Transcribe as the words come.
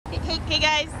Hey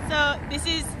guys, so this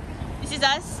is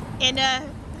us, and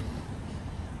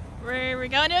we're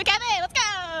going to a cafe. Let's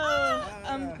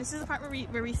go! This is the part where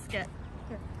we skip.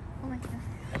 Here. Oh my god.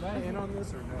 Am I in on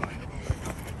this or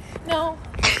no? No.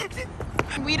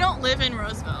 We don't live in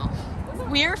Roseville.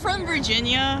 We're from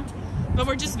Virginia, but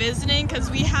we're just visiting because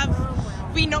we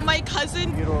know my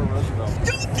cousin. Theodore Roosevelt.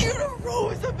 Dude, Theodore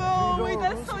Roosevelt! Wait,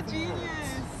 that's so genius.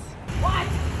 What?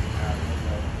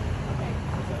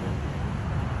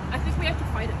 I think we have to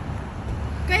fight it.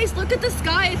 Guys, look at the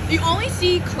sky. You only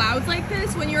see clouds like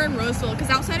this when you're in Roseville, because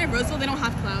outside of Roseville, they don't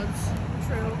have clouds.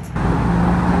 True.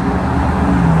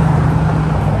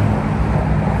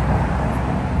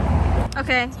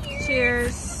 Okay,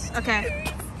 cheers. Okay.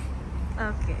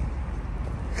 Okay.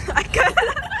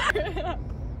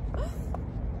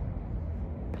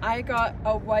 I got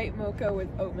a white mocha with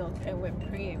oat milk and whipped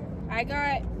cream. I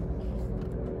got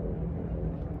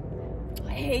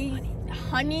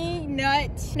honey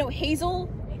nut, no, hazelnut,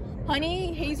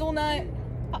 honey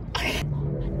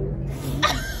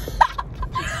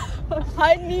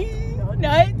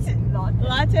nut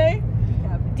latte,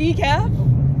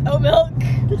 decaf, oat milk.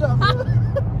 Good job.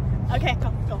 Okay,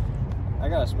 go. I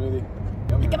got a smoothie.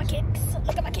 Look at my kicks.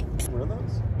 Look at my kicks. What are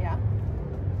those? Yeah.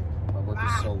 My work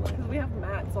is so lame. We have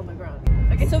mats on the ground.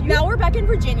 Okay, So now we're back in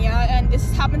Virginia, and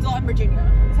this happens a lot in Virginia.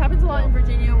 this happens a lot in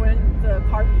Virginia when the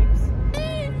car beeps.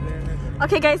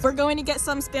 Okay, guys, we're going to get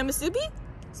some spam musubi.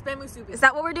 Spam musubi. Is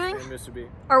that what we're doing? Musubi.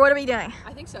 Or what are we doing?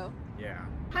 I think so. Yeah.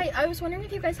 Hi, I was wondering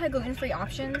if you guys had gluten-free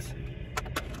options.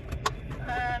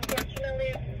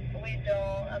 Unfortunately, we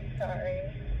don't. I'm sorry.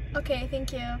 Okay,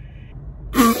 thank you.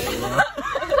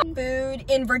 Food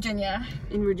in Virginia.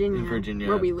 In Virginia.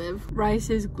 Where we live. Rice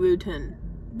is gluten.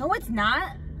 No, it's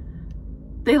not.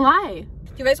 They lie.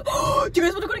 Do you guys want to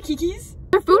go to Kiki's?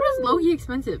 Their food is low-key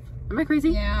expensive. Am I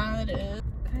crazy? Yeah, it is.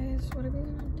 Guys, what are we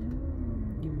gonna do?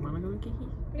 You wanna go to Kiki's?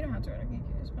 We don't have to go to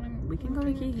Kiki's, but We can go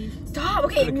to Kiki's. Stop!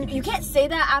 Okay, you can't say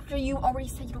that after you already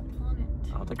said you don't want it.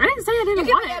 I didn't say I didn't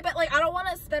want Yeah, it. but like, I don't want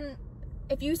to spend.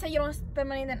 If you say you don't want to spend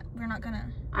money, then we're not gonna.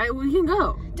 We can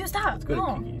go. Dude, stop! Let's go to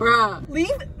No. Kiki's. Bruh.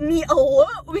 Leave me alone.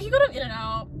 We can go to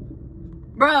In-N-Out.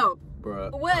 Bro.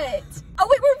 Bruh. What? Oh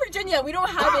wait, we're in Virginia. We don't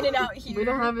have In-N-Out here. We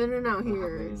don't have In-N-Out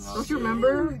here. Don't you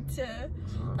remember? Shoot.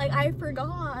 Like, I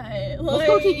forgot. Let's Like,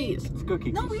 go Kiki's. Let's go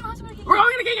Kiki's. No, we don't have to go to Kiki's. We're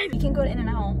going to Kiki's. We can go to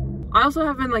In-N-Out. I also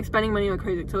have been like spending money like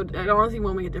crazy, so I honestly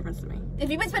won't make a difference to me. If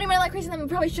you've been spending money like crazy, then we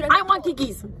probably should have. I want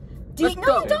Kiki's. Do you, Let's no,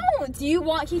 go. you don't. Do you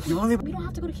want Kiki's? You only- We don't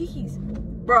have to go to Kiki's.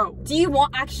 Bro. Do you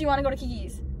actually want to go to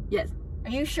Kiki's? Yes.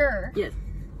 Are you sure? Yes.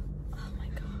 Oh my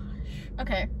gosh.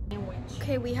 Okay.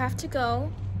 Okay, we have to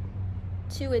go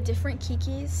to a different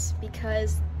Kiki's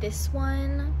because this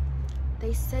one,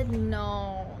 they said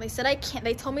no. They said I can't.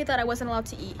 They told me that I wasn't allowed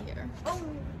to eat here. Oh.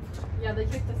 Yeah, they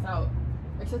kicked us out.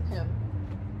 Except him.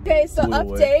 Okay, so Blew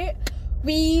update.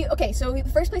 The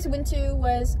first place we went to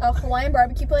was a Hawaiian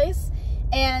barbecue place,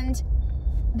 and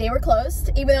they were closed,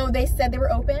 even though they said they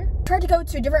were open. Tried to go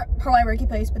to a different Hawaiian barbecue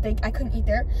place, but I couldn't eat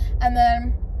there. And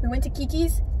then we went to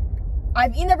Kiki's.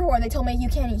 I've eaten there before, and they told me you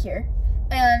can't eat here.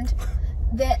 And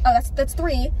then, that's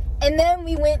 3. And then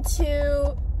I went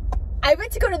to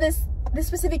go to this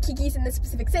specific Kiki's in this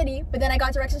specific city, but then I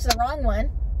got directions to the wrong one.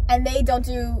 And they don't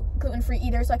do gluten-free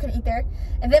either, so I couldn't eat there.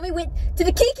 And then we went to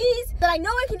the Kiki's that I know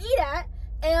I can eat at,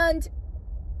 and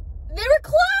they were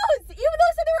closed, even though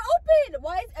it said they were open.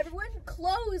 Why is everyone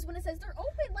closed when it says they're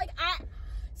open? Like,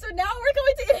 so now we're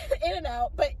going to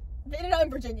In-N-Out, but the In-N-Out in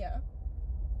Virginia.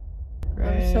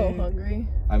 I'm so hungry.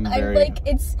 I'm very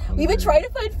We've been trying to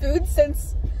find food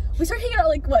since we started hanging out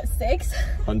like, what, 6?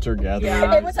 hunter-gatherer.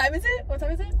 Yeah. And what time is it?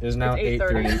 It is now It's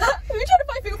 8:30. We've been trying to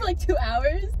find food for like 2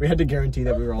 hours. We had to guarantee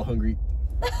that we were all hungry.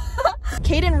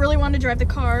 Kaden really wanted to drive the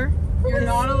car. You're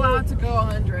not allowed to go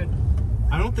 100.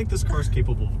 I don't think this car is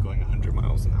capable of going 100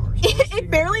 miles an hour. So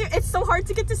It's so hard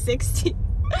to get to 60.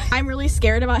 I'm really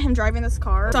scared about him driving this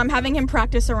car, so I'm having him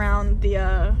practice around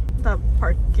the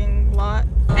parking lot.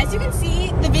 As you can see,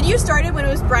 the video started when it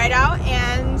was bright out,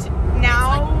 and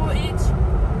now It's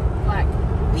black.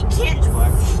 we can't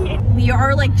see it. We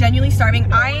are like genuinely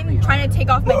starving. I'm trying to take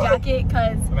off my jacket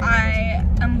because I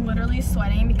am literally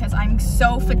sweating because I'm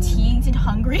so fatigued and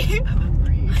hungry.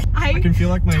 I can feel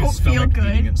like my don't feel stomach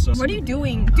eating good. itself. What are you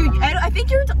doing? Dude, I think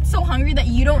you're so hungry that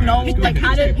you don't know like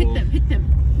how to Hit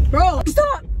them. Bro,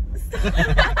 stop!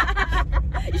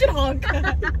 You should honk.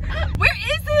 Where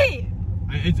is he?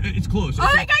 It's close. Oh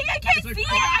my god, I can't see it!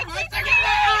 I can't see it! I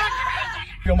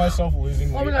feel myself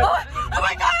losing weight. Oh my god. Oh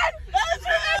my god!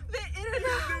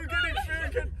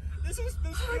 This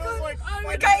feels like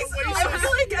Guys, I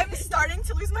feel like I'm starting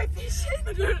to lose my patience.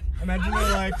 Imagine you're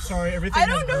like, sorry, everything. I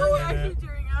don't know. I'm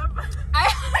Tearing up.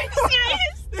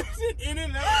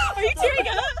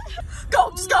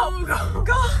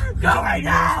 Go right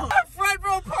now. Front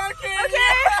row parking.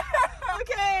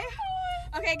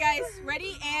 Okay, guys,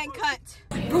 ready and cut.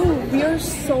 Bro, we are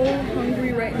so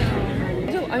hungry right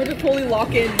now. I had to totally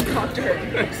lock in and talk to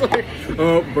her. It's like,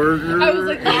 oh, burger. I was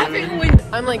like laughing when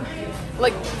I'm like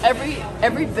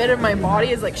every bit of my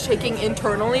body is like shaking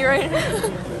internally right now.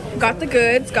 Got the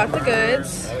goods.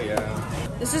 Oh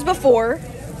yeah. This is before.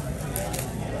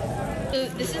 So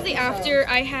this is the after.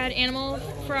 I had animal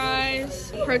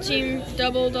fries, protein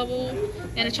double,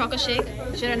 and a chocolate shake.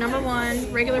 She had a number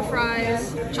 1, regular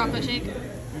fries, chocolate shake.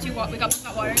 We got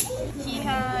hot water. He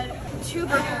had 2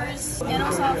 burgers,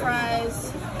 animal style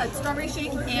fries, a strawberry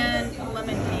shake, and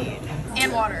lemonade,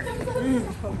 and water.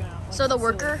 So the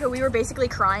worker who we were basically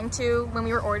crying to when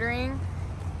we were ordering,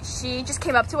 she just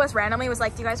came up to us randomly, was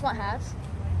like, "Do you guys want hats?"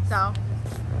 So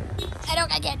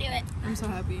I can't do it. I'm so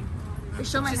happy.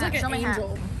 Show my hat. Like Show my hat.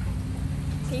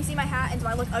 Can you see my hat? And do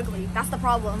I look ugly? That's the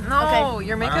problem. No, Okay.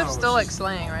 your makeup's still like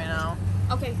slaying right now.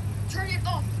 Okay. Turn it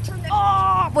off. Turn it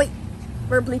off. Oh, wait.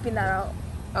 We're bleeping that out.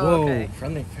 Oh, okay.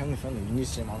 Friendly. You need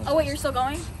to sit on this. Oh, wait. You're still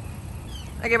going?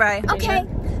 Okay, bye. Okay.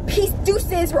 Peace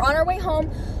deuces. We're on our way home.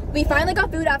 We finally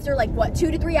got food after like what,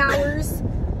 2 to 3 hours.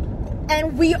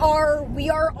 And we are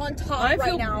on top I right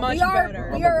feel now. much We are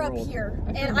better. up here.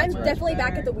 And I'm definitely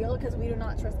back at the wheel because we do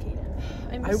not trust Kaden.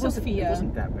 I miss It Sophia.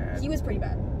 wasn't that bad. He was pretty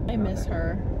bad. I miss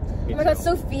her. Oh my god,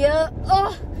 Sophia.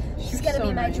 Oh, she's gonna so be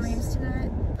in my nice. dreams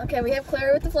tonight. Okay, we have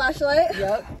Claire with the flashlight.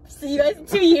 Yep. See you guys in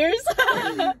 2 years.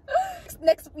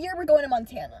 Next year we're going to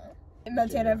Montana. In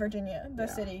Montana, Virginia, the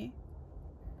city.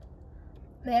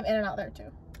 They have In-N-Out there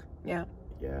too. Yeah.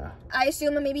 Yeah. I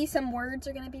assume that maybe some words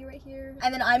are gonna be right here.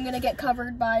 And then I'm gonna get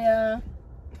covered by a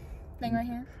thing right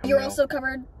here. You're No. also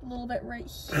covered a little bit right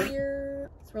here.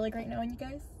 It's really great knowing you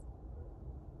guys.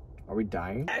 Are we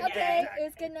dying? Okay, it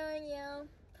was good knowing you.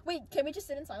 Wait, can we just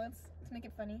sit in silence to make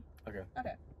it funny? Okay.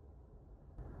 Okay.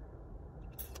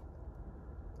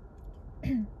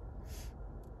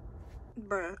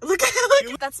 Bruh. Look.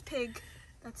 That's pig.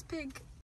 That's pig.